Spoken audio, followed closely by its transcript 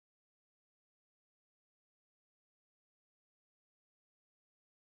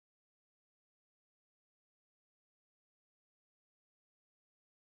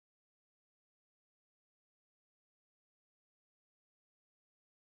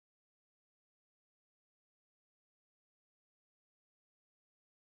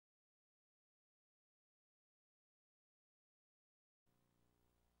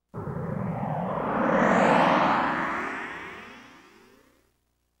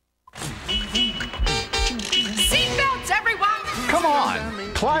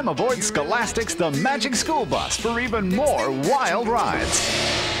fun. Climb aboard Scholastic's The Magic School Bus for even more wild rides.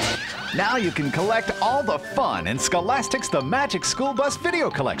 Now you can collect all the fun in Scholastic's The Magic School Bus video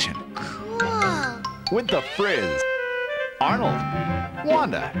collection. Cool. With the Frizz, Arnold,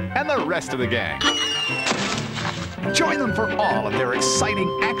 Wanda, and the rest of the gang. Join them for all of their exciting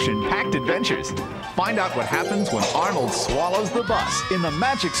action-packed adventures. Find out what happens when Arnold swallows the bus in the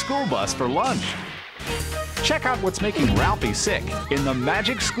Magic School Bus for lunch. Check out what's making Ralphie sick in the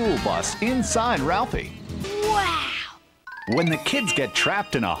Magic School Bus inside Ralphie. Wow. When the kids get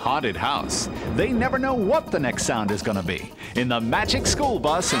trapped in a haunted house, they never know what the next sound is going to be in the Magic School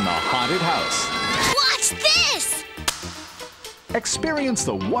Bus in the haunted house. Watch this! Experience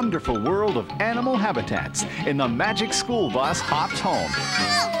the wonderful world of animal habitats in the Magic School Bus Hops Home.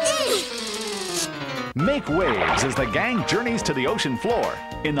 Make waves as the gang journeys to the ocean floor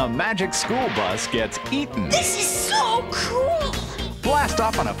in the Magic School Bus Gets Eaten. This is so cool! Blast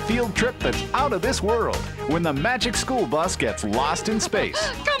off on a field trip that's out of this world when the Magic School Bus gets lost in space.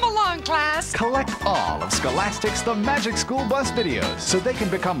 Come along, class. Collect all of Scholastic's The Magic School Bus videos so they can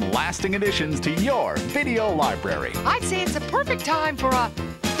become lasting additions to your video library. I'd say it's a perfect time for a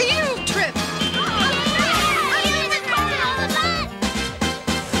field trip.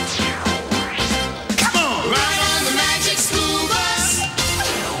 Come on, ride on the Magic School Bus.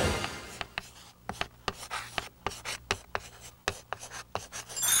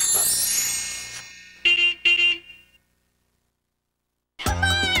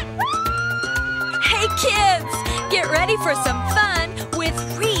 Hey kids, get ready for some fun with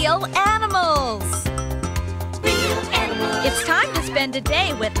real animals. Real animals. It's time to spend a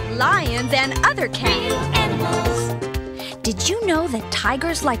day with lions and other cats. Real animals. Did you know that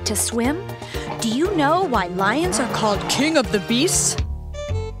tigers like to swim? Do you know why lions are called king of the beasts?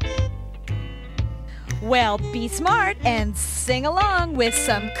 Well, be smart and sing along with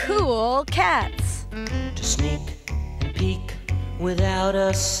some cool cats. To sneak and peek without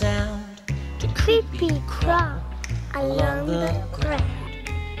a sound, to Creepy crawl along the ground.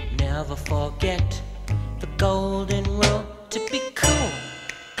 never forget the golden rule. To be cool,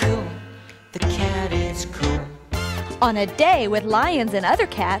 cool, the cat is cool. On a day with lions and other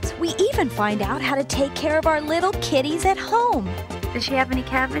cats, we even find out how to take care of our little kitties at home. Does she have any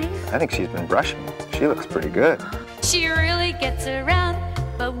cavities? I think she's been brushing. She looks pretty good. She really gets around,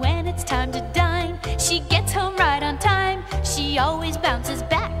 but when it's time to dine, she gets home right on time. She always bounces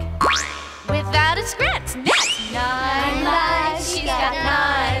back without a scratch. That's 9 lives. She's got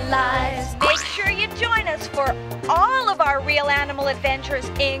 9 lives. Make sure you join us for all of our real animal adventures,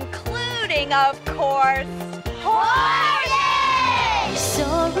 including, of course, horses!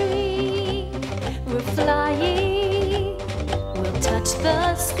 Sorry, we're flying. We'll touch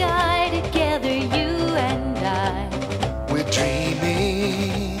the sky together, you and I. We're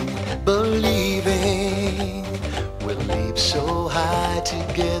dreaming, believing. We'll leap so high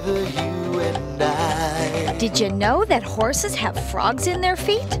together, you and I. Did you know that horses have frogs in their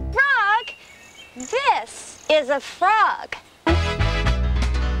feet? Frog? This is a frog.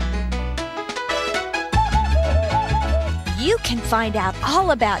 You can find out all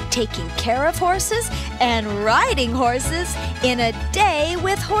about taking care of horses and riding horses in A Day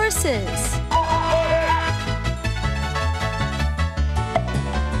with Horses.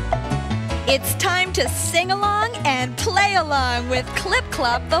 It's time to sing along and play along with Clip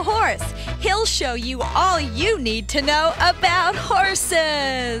Clop the horse. He'll show you all you need to know about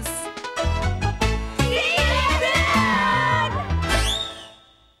horses.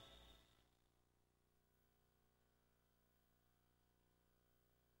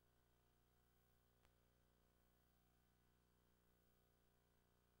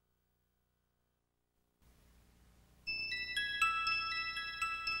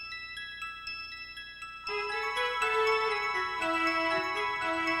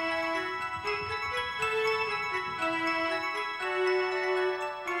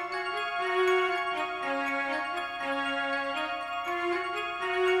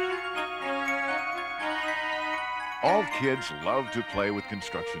 All kids love to play with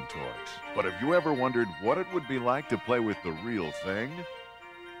construction toys. But have you ever wondered what it would be like to play with the real thing?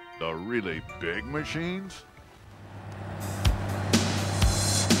 The really big machines?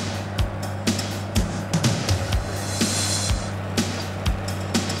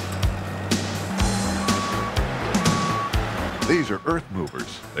 These are earth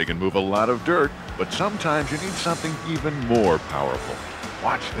movers. They can move a lot of dirt, but sometimes you need something even more powerful.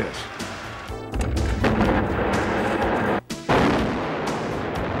 Watch this.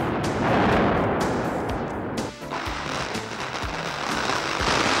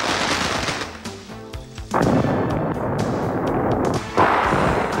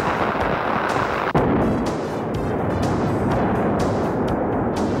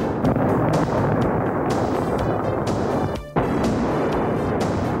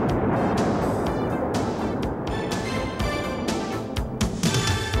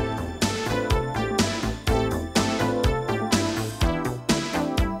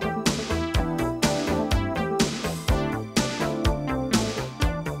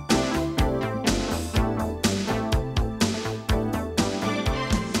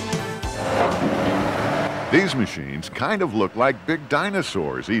 These machines kind of look like big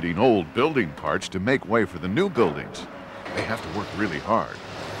dinosaurs eating old building parts to make way for the new buildings. They have to work really hard.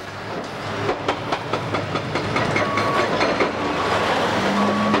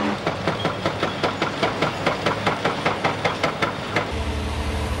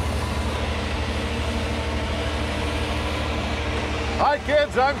 Hi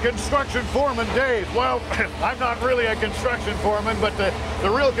kids, I'm construction foreman Dave. Well, I'm not really a construction foreman, but the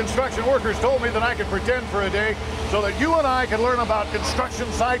real construction workers told me that I could pretend for a day so that you and I can learn about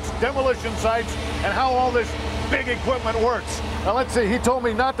construction sites, demolition sites, and how all this big equipment works. Now let's see, he told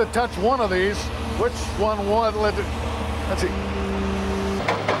me not to touch one of these. Which one was? Let's see.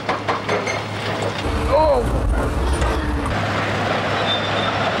 Oh!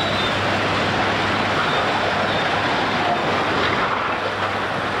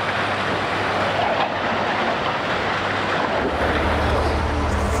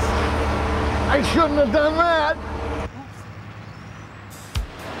 I shouldn't have done that.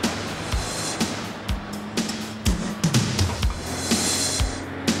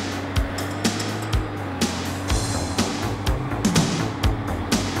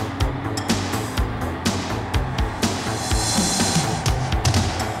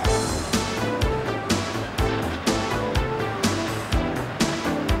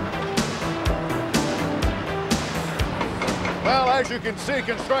 Well, as you can see,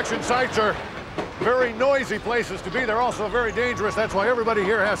 construction sites are very noisy places to be. They're also very dangerous. That's why everybody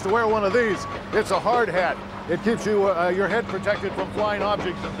here has to wear one of these. It's a hard hat. It keeps you your head protected from flying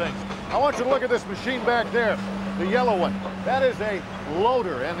objects and things. I want you to look at this machine back there, the yellow one. That is a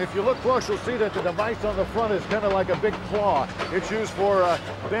loader, and if you look close, you'll see that the device on the front is kind of like a big claw. It's used for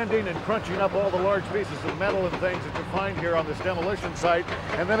bending and crunching up all the large pieces of metal and things that you find here on this demolition site,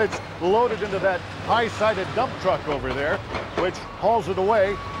 and then it's loaded into that high-sided dump truck over there, which hauls it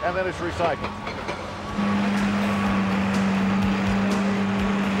away, and then it's recycled.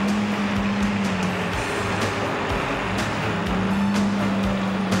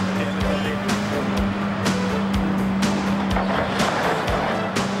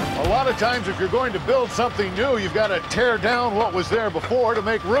 A lot of times, if you're going to build something new, you've got to tear down what was there before to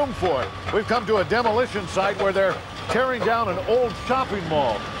make room for it. We've come to a demolition site where they're tearing down an old shopping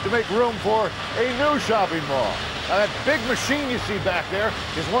mall to make room for a new shopping mall. Now, that big machine you see back there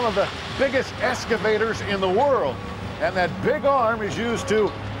is one of the biggest excavators in the world. And that big arm is used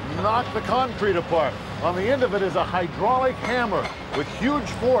to knock the concrete apart. On the end of it is a hydraulic hammer with huge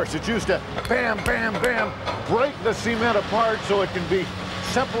force. It's used to bam, bam, bam, break the cement apart so it can be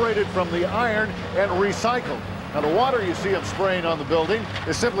separated from the iron and recycled. Now, the water you see him spraying on the building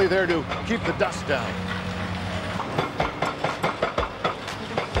is simply there to keep the dust down.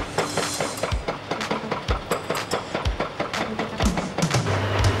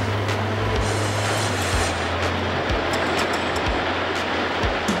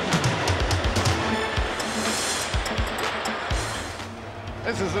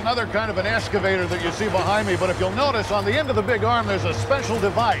 This is another kind of an excavator that you see behind me, but if you'll notice, on the end of the big arm, there's a special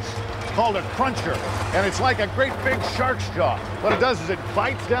device called a cruncher, and it's like a great big shark's jaw. What it does is it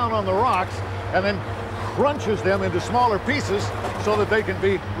bites down on the rocks and then crunches them into smaller pieces so that they can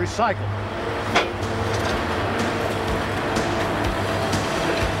be recycled.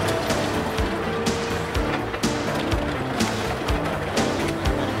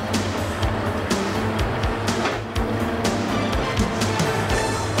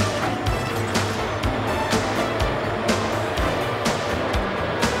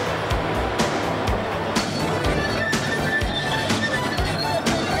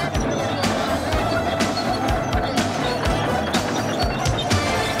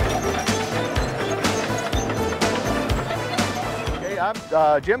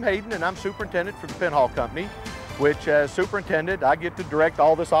 I'm Jim Hayden, and I'm superintendent for the Pinhall Company, which as superintendent, I get to direct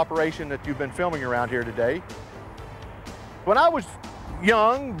all this operation that you've been filming around here today. When I was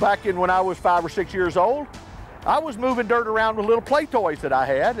young, back in when I was 5 or 6 years old, I was moving dirt around with little play toys that I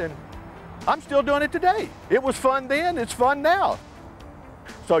had, and I'm still doing it today. It was fun then, it's fun now.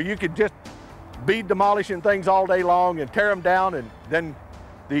 So you could just be demolishing things all day long and tear them down, and then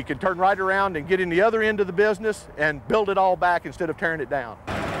you can turn right around and get in the other end of the business and build it all back instead of tearing it down.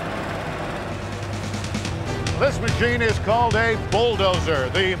 This machine is called a bulldozer,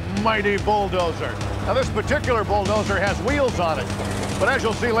 the mighty bulldozer. Now, this particular bulldozer has wheels on it, but as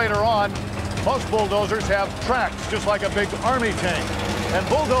you'll see later on, most bulldozers have tracks, just like a big army tank. And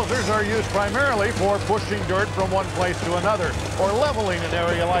bulldozers are used primarily for pushing dirt from one place to another, or leveling an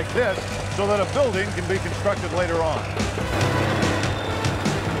area like this so that a building can be constructed later on.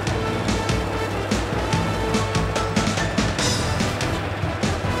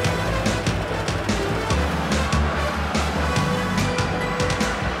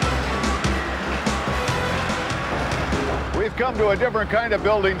 to a different kind of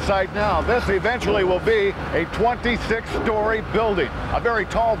building site now. This eventually will be a 26-story building, a very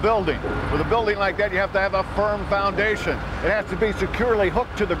tall building. With a building like that, you have to have a firm foundation. It has to be securely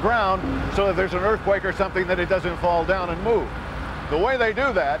hooked to the ground so that there's an earthquake or something that it doesn't fall down and move. The way they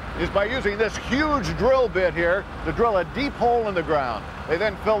do that is by using this huge drill bit here to drill a deep hole in the ground. They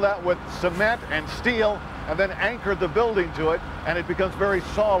then fill that with cement and steel and then anchor the building to it, and it becomes very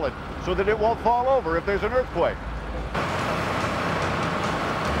solid so that it won't fall over if there's an earthquake.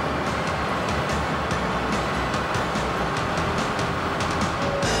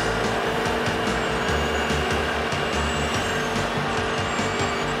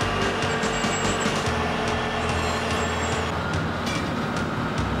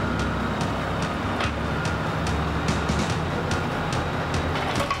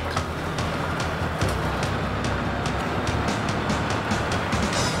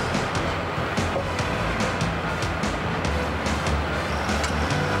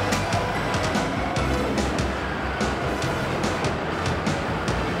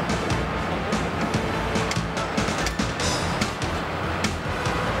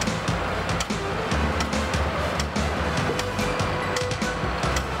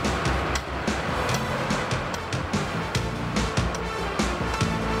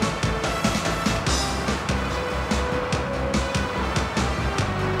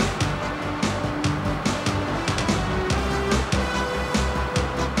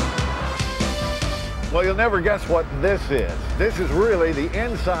 Well, you'll never guess what this is. This is really the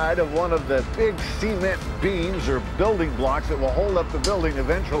inside of one of the big cement beams or building blocks that will hold up the building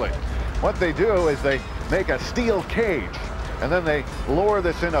eventually. What they do is they make a steel cage, and then they lower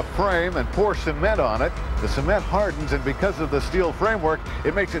this in a frame and pour cement on it. The cement hardens, and because of the steel framework,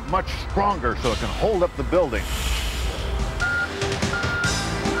 it makes it much stronger so it can hold up the building.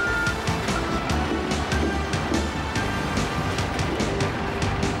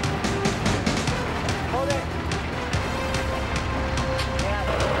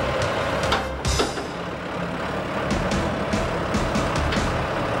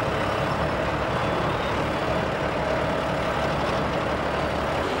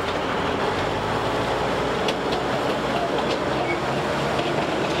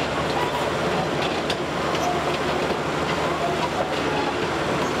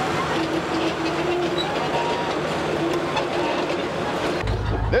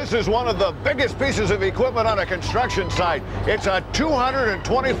 This is one of the biggest pieces of equipment on a construction site. It's a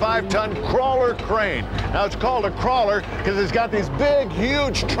 225-ton crawler crane. Now, it's called a crawler because it's got these big,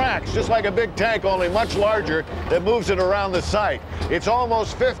 huge tracks, just like a big tank, only much larger, that moves it around the site. It's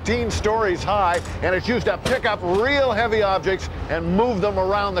almost 15 stories high, and it's used to pick up real heavy objects and move them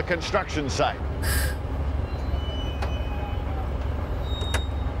around the construction site.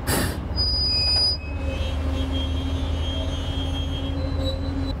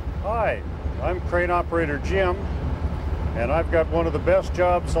 Hi, I'm crane operator Jim, and I've got one of the best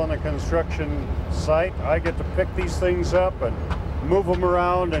jobs on the construction site. I get to pick these things up and move them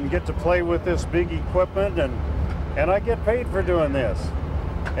around and get to play with this big equipment, and I get paid for doing this,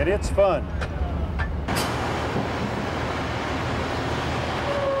 and it's fun.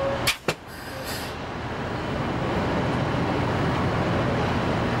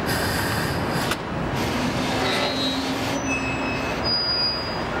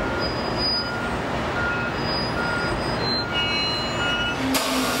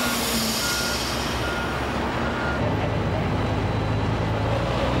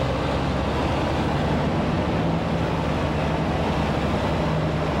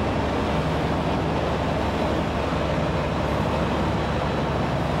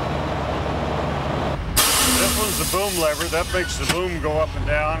 The boom lever, that makes the boom go up and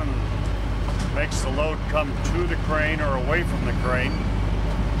down and makes the load come to the crane or away from the crane.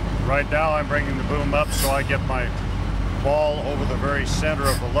 Right now I'm bringing the boom up so I get my ball over the very center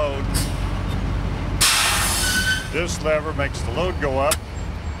of the load. This lever makes the load go up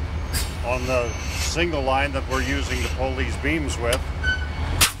on the single line that we're using to pull these beams with.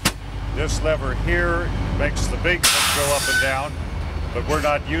 This lever here makes the big hook go up and down, but we're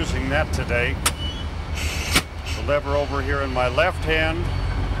not using that today. The lever over here in my left hand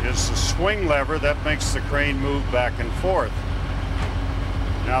is the swing lever that makes the crane move back and forth.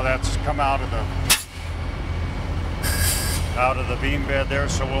 Now that's come out of the beam bed there,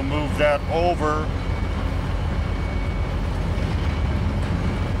 so we'll move that over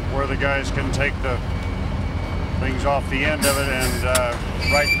where the guys can take the things off the end of it and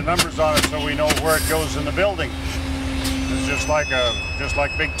write the numbers on it so we know where it goes in the building. It's just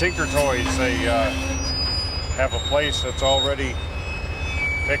like big Tinker Toys. They have a place that's already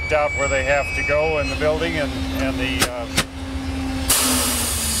picked out where they have to go in the building, and the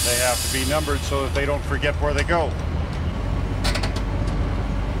They have to be numbered so that they don't forget where they go.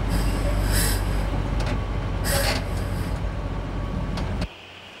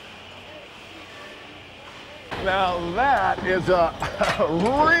 Now that is a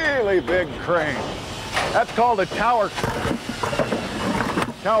really big crane. That's called a tower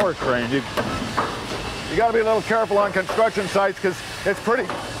crane. You got to be a little careful on construction sites because it's pretty.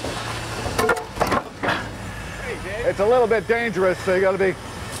 It's a little bit dangerous, so you got to be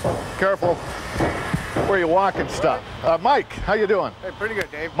careful where you walk and stuff. Mike, how you doing? Hey, pretty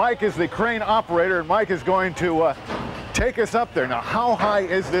good, Dave. Mike is the crane operator, and Mike is going to take us up there. Now, how high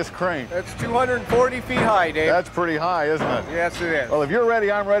is this crane? It's 240 feet high, Dave. That's pretty high, isn't it? Yes, it is. Well, if you're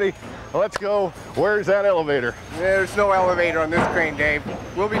ready, I'm ready. Let's go. Where's that elevator? There's no elevator on this crane, Dave.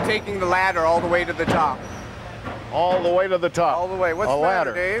 We'll be taking the ladder all the way to the top. All the way to the top? All the way. What's a the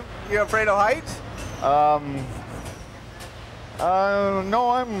matter, ladder. Dave? You afraid of heights? No,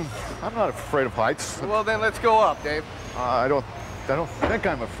 I'm not afraid of heights. Well, then let's go up, Dave. I don't think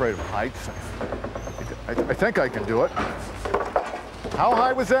I'm afraid of heights. I think I can do it. How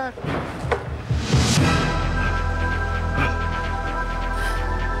high was that?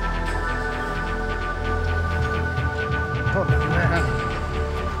 Oh, man.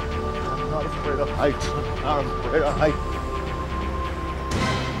 I'm not afraid of heights. I'm not afraid of heights.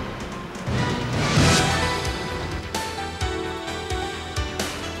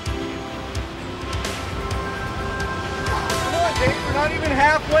 Come on, Dave. We're not even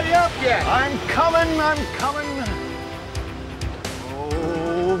halfway up yet. I'm coming. I'm coming.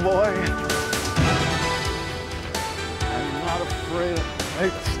 Oh, boy. I'm not afraid of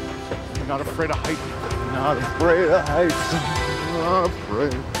heights. I'm not afraid of heights. I'm not afraid of heights. I'm not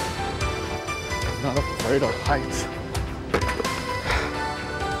afraid. I'm not afraid of heights.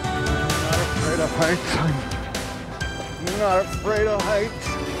 I'm not afraid of heights.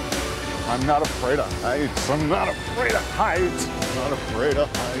 I'm not afraid of heights. I'm not afraid of heights. I'm not afraid of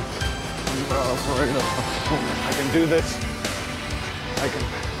heights. I'm not afraid of heights. I can do this. I can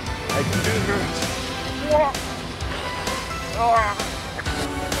do this.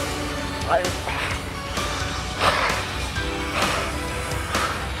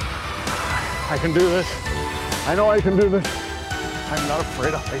 I can do this. I know I can do this. I'm not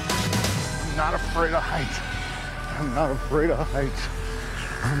afraid of heights. I'm not afraid of heights. I'm not afraid of heights.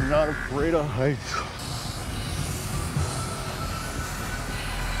 I'm not afraid of heights.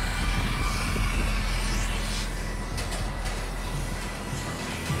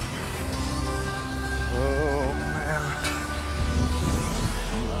 Oh, man.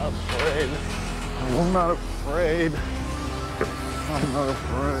 I'm not afraid. I'm not afraid. I'm not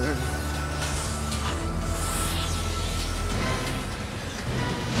afraid.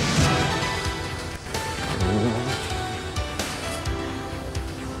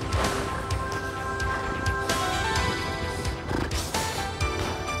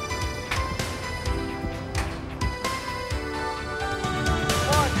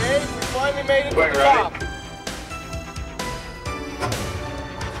 Finally made it to the top.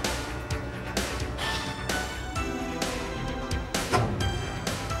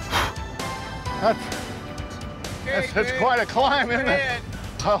 It's quite a climb, isn't it?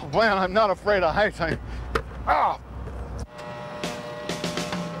 Oh man, I'm not afraid of heights. Hi,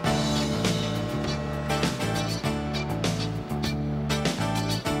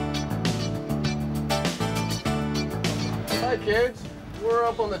 kids. We're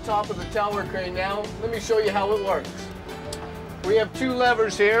up on the top of the tower crane now. Let me show you how it works. We have two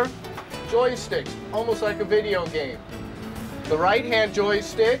levers here, joysticks, almost like a video game. The right-hand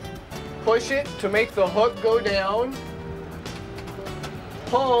joystick, push it to make the hook go down,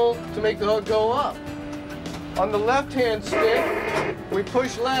 pull to make the hook go up. On the left-hand stick, we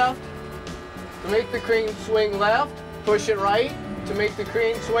push left to make the crane swing left, push it right to make the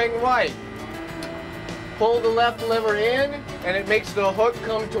crane swing right. Pull the left lever in, and it makes the hook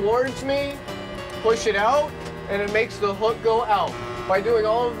come towards me. Push it out, and it makes the hook go out. By doing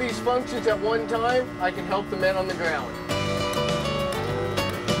all of these functions at one time, I can help the men on the ground.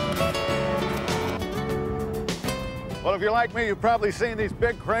 Well, if you're like me, you've probably seen these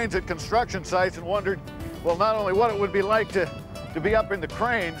big cranes at construction sites and wondered, well, not only what it would be like to be up in the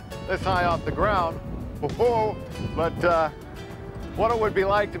crane this high off the ground, but what it would be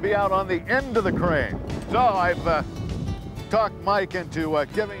like to be out on the end of the crane. So I've talked Mike into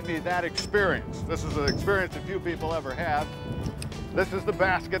giving me that experience. This is an experience that few people ever have. This is the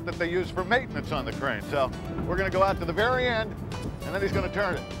basket that they use for maintenance on the crane. So we're gonna go out to the very end, and then he's gonna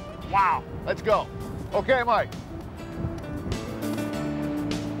turn it. Wow, let's go. Okay, Mike.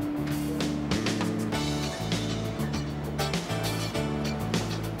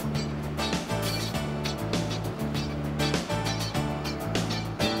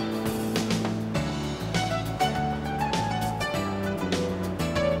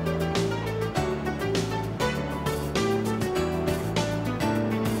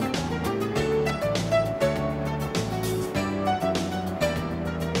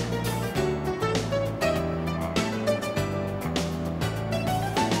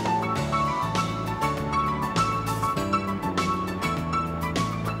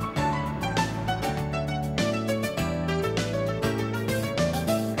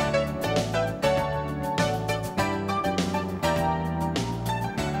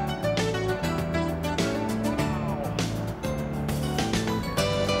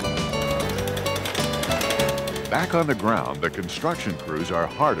 Back on the ground, the construction crews are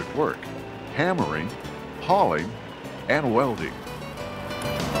hard at work, hammering, hauling, and welding.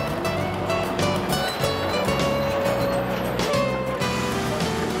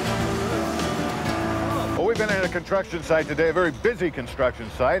 Well, we've been at a construction site today, a very busy construction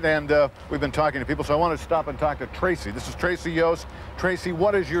site, and we've been talking to people, so I want to stop and talk to Tracy. This is Tracy Yost. Tracy,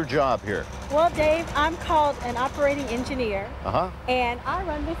 what is your job here? Well, Dave, I'm called an operating engineer, and I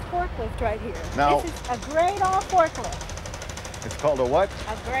run this forklift right here. Now, this is a grade-all forklift. It's called a what?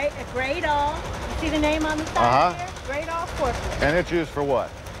 A grade-all. You see the name on the side here? Grade-all forklift. And it's used for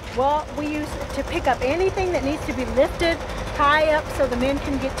what? Well, we use it to pick up anything that needs to be lifted high up so the men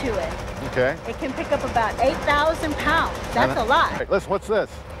can get to it. Okay. It can pick up about 8,000 pounds. That's a lot. Right, listen, what's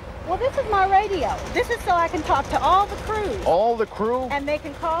this? Well, this is my radio. This is so I can talk to all the crews. All the crew? And they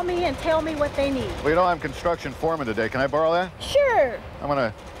can call me and tell me what they need. Well, you know, I'm construction foreman today. Can I borrow that? Sure. I'm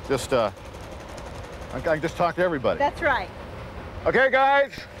gonna just, I can just talk to everybody. That's right. Okay,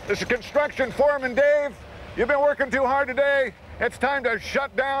 guys, this is construction foreman Dave. You've been working too hard today. It's time to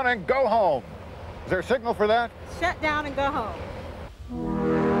shut down and go home. Is there a signal for that? Shut down and go home.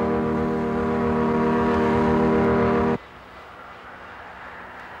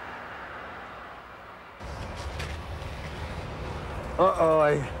 Uh-oh,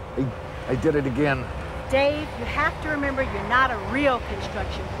 I did it again. Dave, you have to remember you're not a real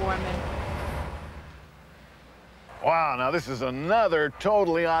construction foreman. Wow, now this is another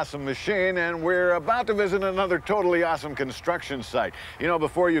totally awesome machine, and we're about to visit another totally awesome construction site. You know,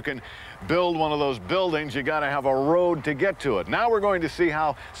 before you can build one of those buildings, you gotta have a road to get to it. Now we're going to see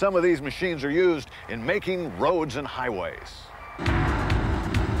how some of these machines are used in making roads and highways.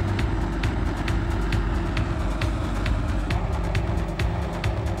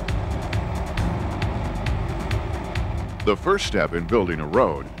 The first step in building a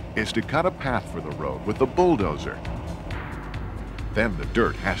road is to cut a path for the road with the bulldozer. Then the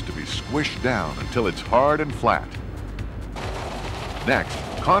dirt has to be squished down until it's hard and flat. Next,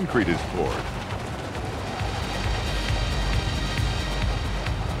 concrete is poured.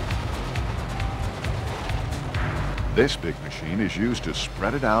 This big machine is used to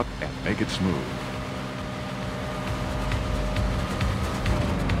spread it out and make it smooth.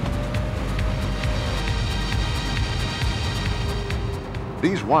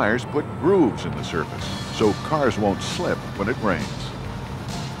 These wires put grooves in the surface, so cars won't slip when it rains.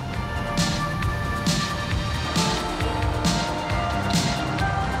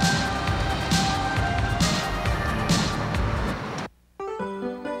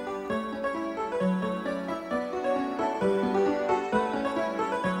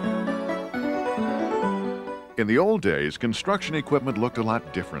 In the old days, construction equipment looked a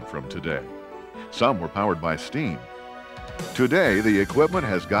lot different from today. Some were powered by steam. Today, the equipment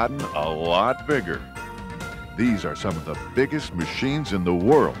has gotten a lot bigger. These are some of the biggest machines in the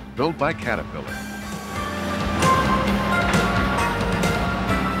world, built by Caterpillar.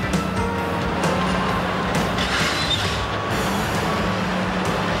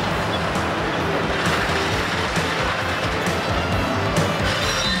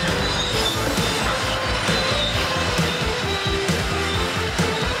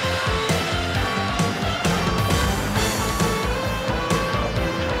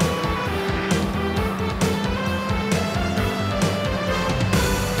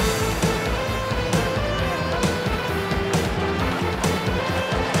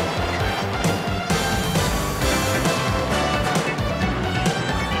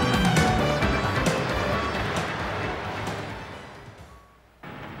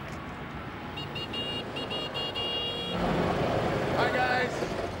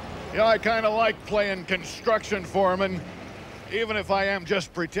 You know, I kind of like playing construction foreman, even if I am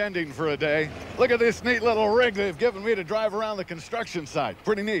just pretending for a day. Look at this neat little rig they've given me to drive around the construction site.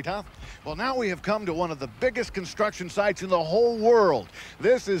 Pretty neat, huh? Well, now we have come to one of the biggest construction sites in the whole world.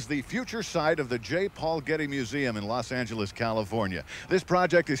 This is the future site of the J. Paul Getty Museum in Los Angeles, California. This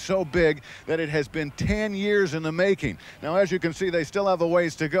project is so big that it has been 10 years in the making. Now, as you can see, they still have a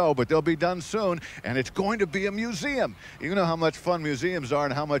ways to go, but they'll be done soon, and it's going to be a museum. You know how much fun museums are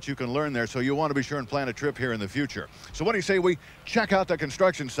and how much you can learn there, so you want to be sure and plan a trip here in the future. So what do you say we check out the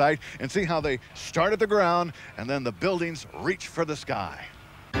construction site and see how they start at the ground and then the buildings reach for the sky?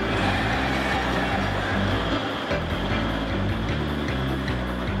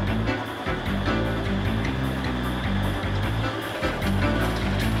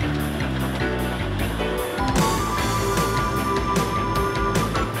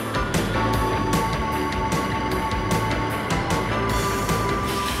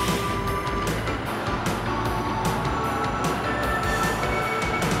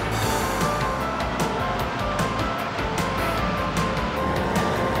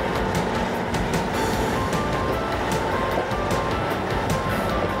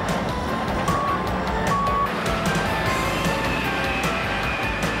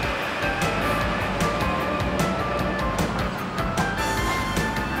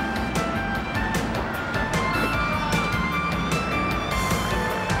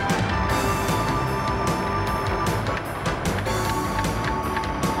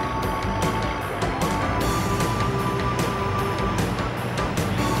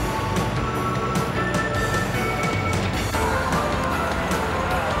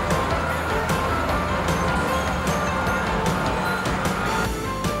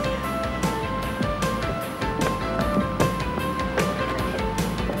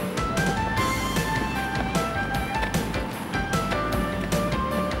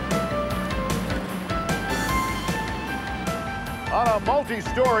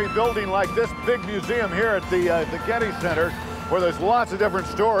 multi-story building like this big museum here at the Getty Center, where there's lots of different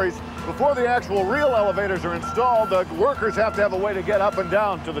stories. Before the actual real elevators are installed, the workers have to have a way to get up and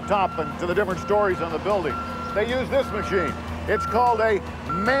down to the top and to the different stories on the building. They use this machine. It's called a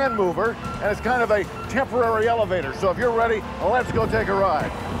man mover, and it's kind of a temporary elevator. So if you're ready, let's go take a ride.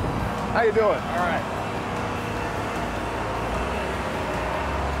 How you doing? All right.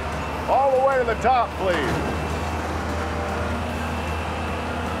 All the way to the top, please.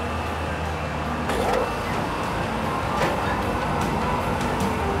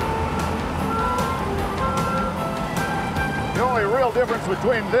 The only real difference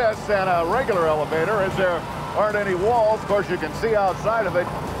between this and a regular elevator is there aren't any walls. Of course, you can see outside of it.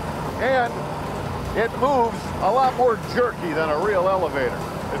 And it moves a lot more jerky than a real elevator.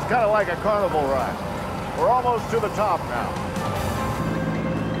 It's kind of like a carnival ride. We're almost to the top now.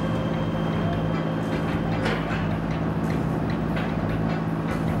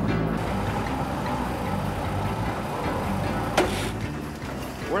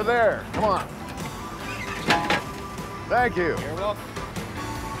 We're there. Come on. Thank you. You're welcome.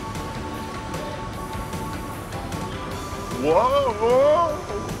 Whoa, whoa.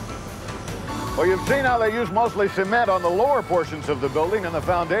 Well, you've seen how they use mostly cement on the lower portions of the building and the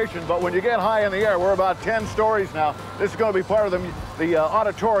foundation, but when you get high in the air, we're about 10 stories now. This is going to be part of the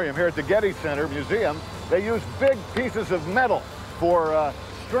auditorium here at the Getty Center Museum. They use big pieces of metal for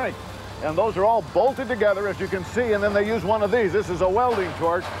strength, and those are all bolted together, as you can see, and then they use one of these. This is a welding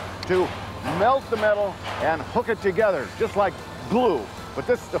torch to melt the metal and hook it together, just like glue. But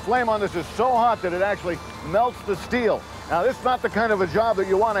the flame on this is so hot that it actually melts the steel. Now, this is not the kind of a job that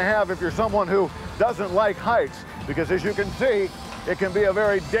you want to have if you're someone who doesn't like heights, because as you can see, it can be a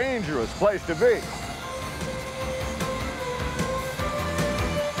very dangerous place to be.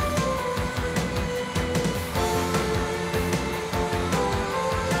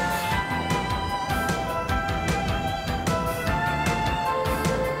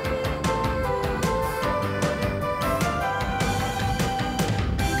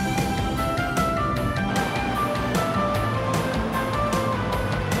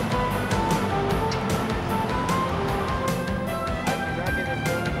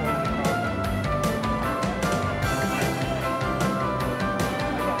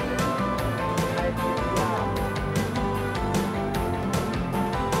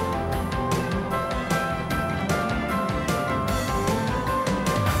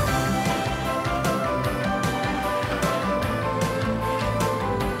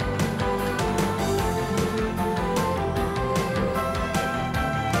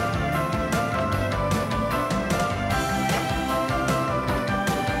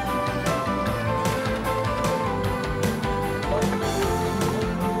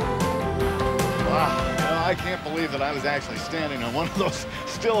 I can't believe that I was actually standing on one of those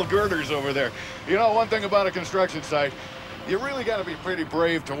steel girders over there. You know, one thing about a construction site, you really got to be pretty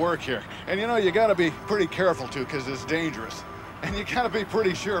brave to work here. And you know, you got to be pretty careful too, because it's dangerous. And you got to be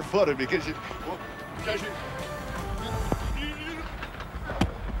pretty sure-footed because you...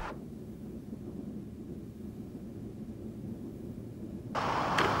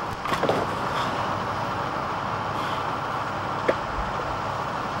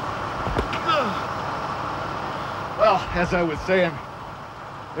 Well, as I was saying,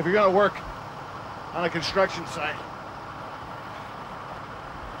 if you're going to work on a construction site,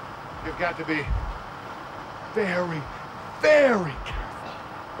 you've got to be very, very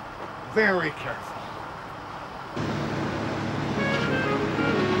careful. Very careful.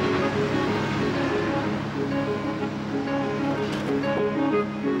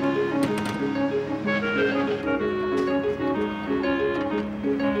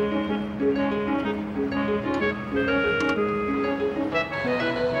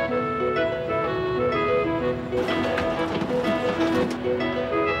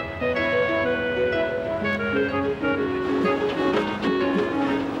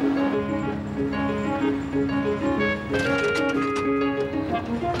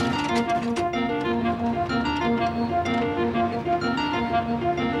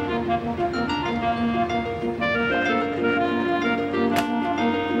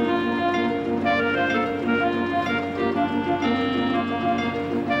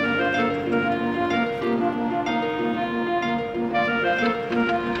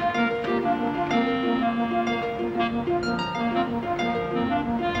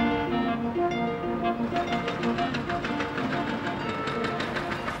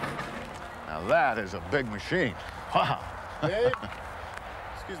 That is a big machine. Wow. Hey,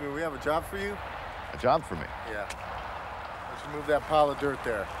 excuse me, we have a job for you? A job for me? Yeah. Let's move that pile of dirt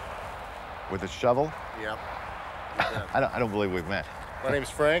there. With a shovel? Yep. Yeah. I don't believe we've met. My name's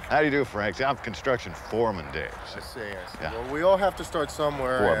Frank. How do you do, Frank? See, I'm construction foreman, Dave. I see. Yeah. Well, we all have to start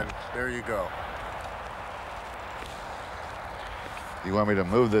somewhere, Foreman. and there you go. You want me to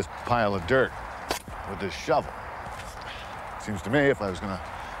move this pile of dirt with this shovel? Seems to me if I was gonna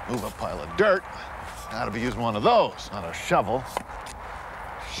move a pile of dirt, I ought to be using one of those, not a shovel.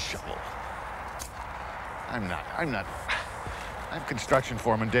 Shovel. I'm construction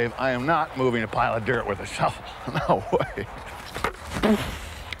foreman, Dave. I am not moving a pile of dirt with a shovel. No way.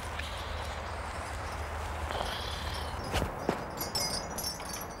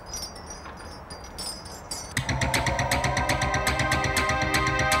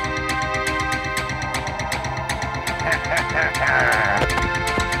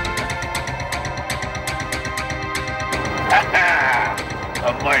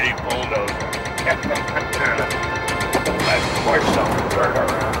 A mighty bulldozer. Let's push some dirt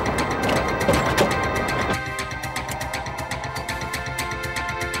around.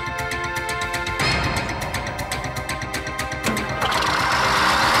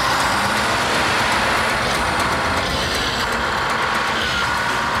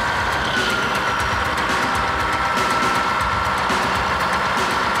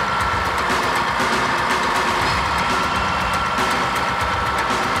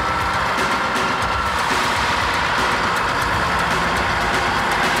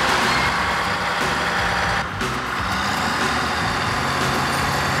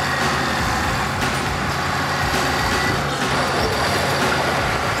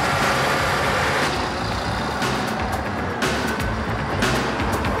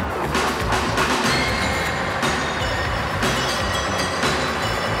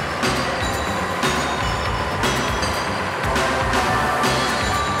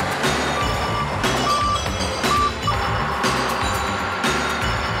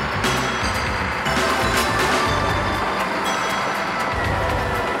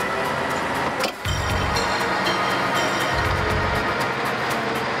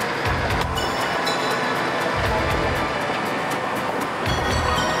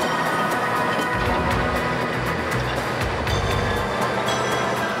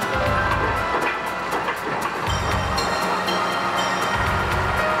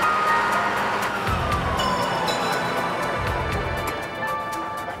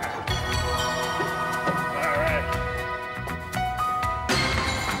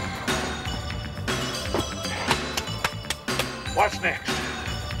 What's next?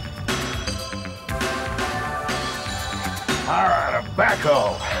 All right, a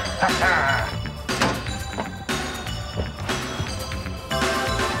backhoe.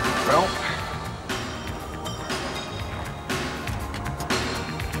 Well,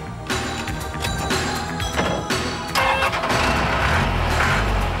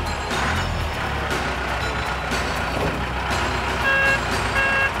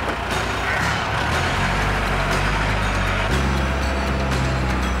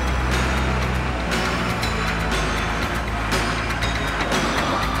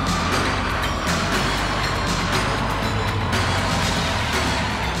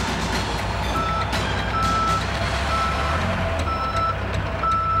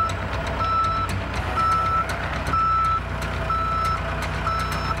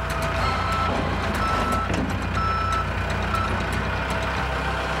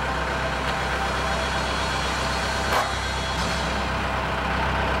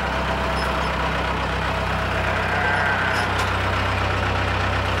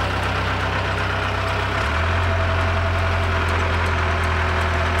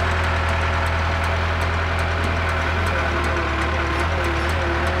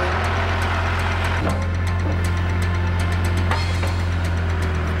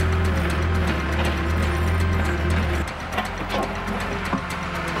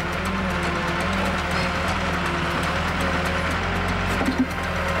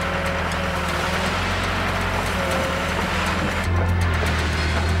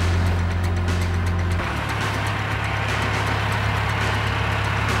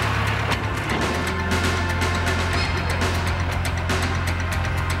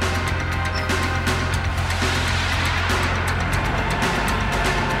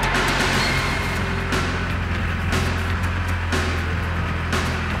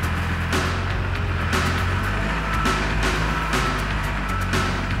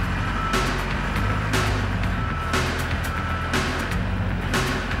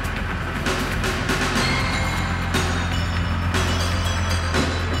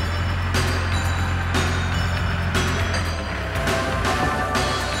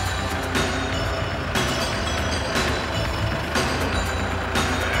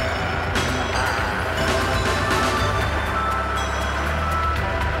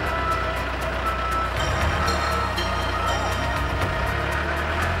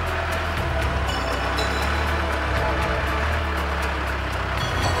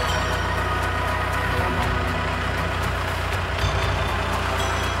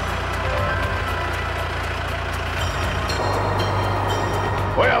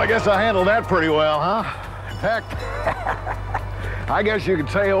 Well, I guess I handled that pretty well, huh? In fact, I guess you could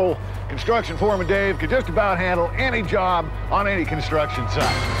say old construction foreman Dave could just about handle any job on any construction site.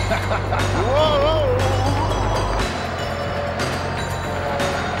 Whoa!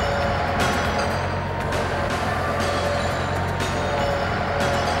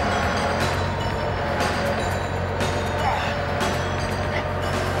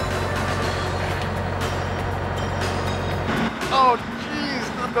 Oh, geez,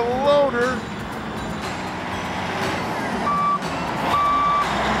 not the loader.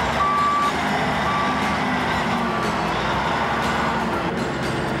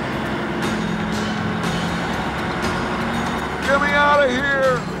 Get me out of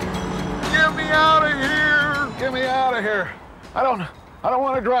here! Get me out of here! Get me out of here! I don't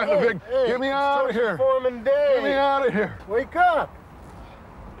want to drive the big. Get me out of here! Foreman Dave. Get me out of here! Wake up!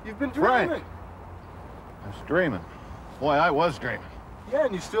 You've been dreaming. Frank. I was dreaming. Boy, I was dreaming. Yeah,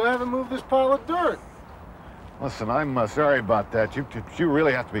 and you still haven't moved this pile of dirt. Listen, I'm sorry about that. You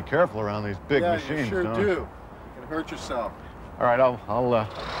really have to be careful around these big Yeah, machines. you sure don't do. you? You can hurt yourself. All right,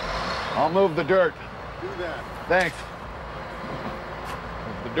 I'll move the dirt. Do that. Thanks.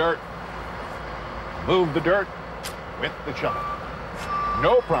 Move the dirt. Move the dirt with the shovel.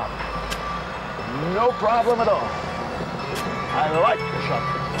 No problem. No problem at all. I like the shovel.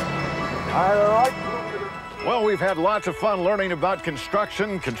 I like moving the dirt. Well, we've had lots of fun learning about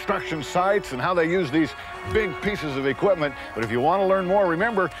construction sites, and how they use these big pieces of equipment. But if you want to learn more,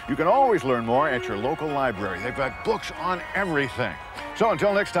 remember, you can always learn more at your local library. They've got books on everything. So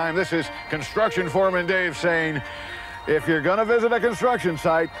until next time, this is Construction Foreman Dave saying, if you're going to visit a construction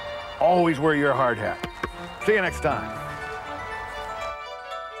site, always wear your hard hat. See you next time.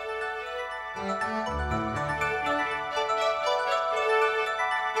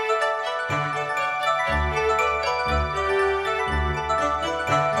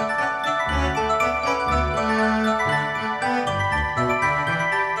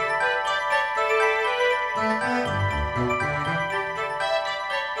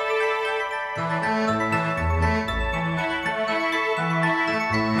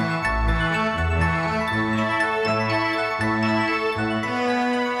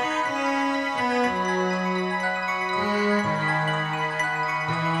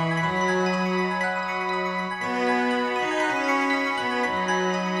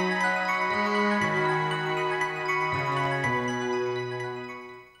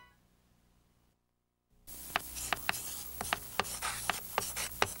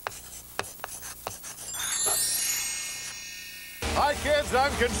 Hi, kids.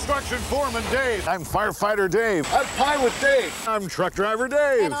 I'm Construction Foreman Dave. I'm Firefighter Dave. I'm Pilot Dave. I'm Truck Driver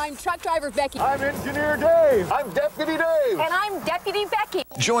Dave. And I'm Truck Driver Becky. I'm Engineer Dave. I'm Deputy Dave. And I'm Deputy Becky.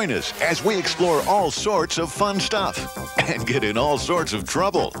 Join us as we explore all sorts of fun stuff and get in all sorts of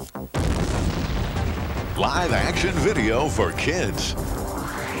trouble. Live action video for kids.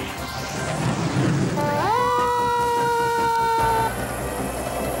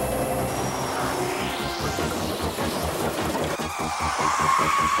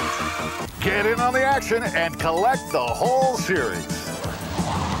 Get in on the action and collect the whole series.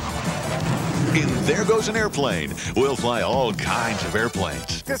 In There Goes an Airplane, we'll fly all kinds of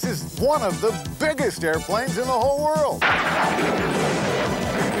airplanes. This is one of the biggest airplanes in the whole world.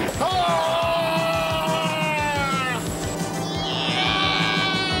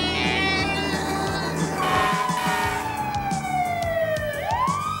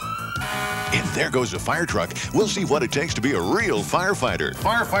 In There Goes a Fire Truck, we'll see what it takes to be a real firefighter.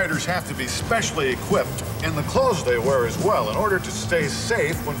 Firefighters have to be specially equipped, and the clothes they wear as well, in order to stay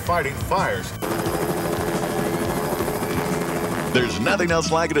safe when fighting fires. There's nothing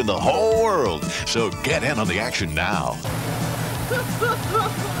else like it in the whole world, so get in on the action now.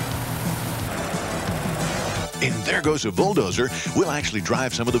 In There Goes a Bulldozer, we'll actually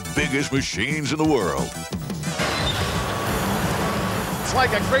drive some of the biggest machines in the world. It's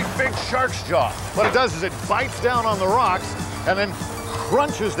like a great big shark's jaw. What it does is it bites down on the rocks and then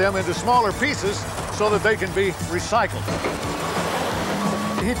crunches them into smaller pieces so that they can be recycled.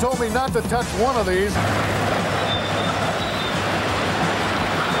 He told me not to touch one of these.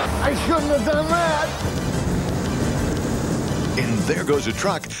 I shouldn't have done that. In There Goes a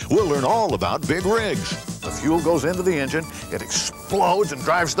Truck, we'll learn all about big rigs. The fuel goes into the engine, it explodes and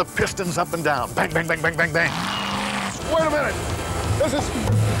drives the pistons up and down. Bang, bang, bang, bang, bang, bang. Wait a minute. You're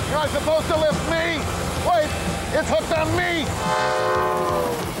not supposed to lift me. Wait, it's hooked on me.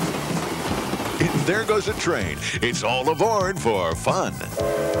 In There Goes a Train, it's all aboard for fun.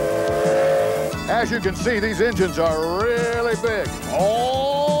 As you can see, these engines are really big.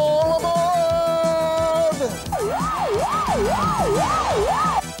 All aboard!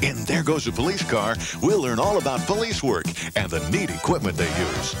 There Goes a Police Car, we'll learn all about police work and the neat equipment they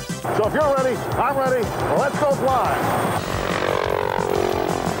use. So if you're ready, I'm ready. Let's go fly.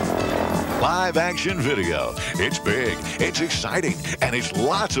 Live action video. It's big, it's exciting, and it's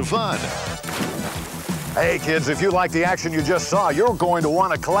lots of fun. Hey kids, if you like the action you just saw, you're going to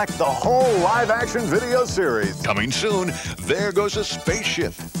want to collect the whole live action video series. Coming soon, There Goes a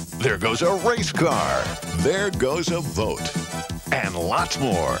Spaceship. There Goes a Race Car. There Goes a Vote. And lots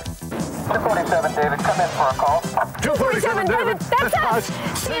more. 247, David, come in for a call. 247, David, that's us.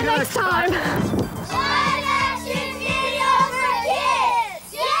 See you next time.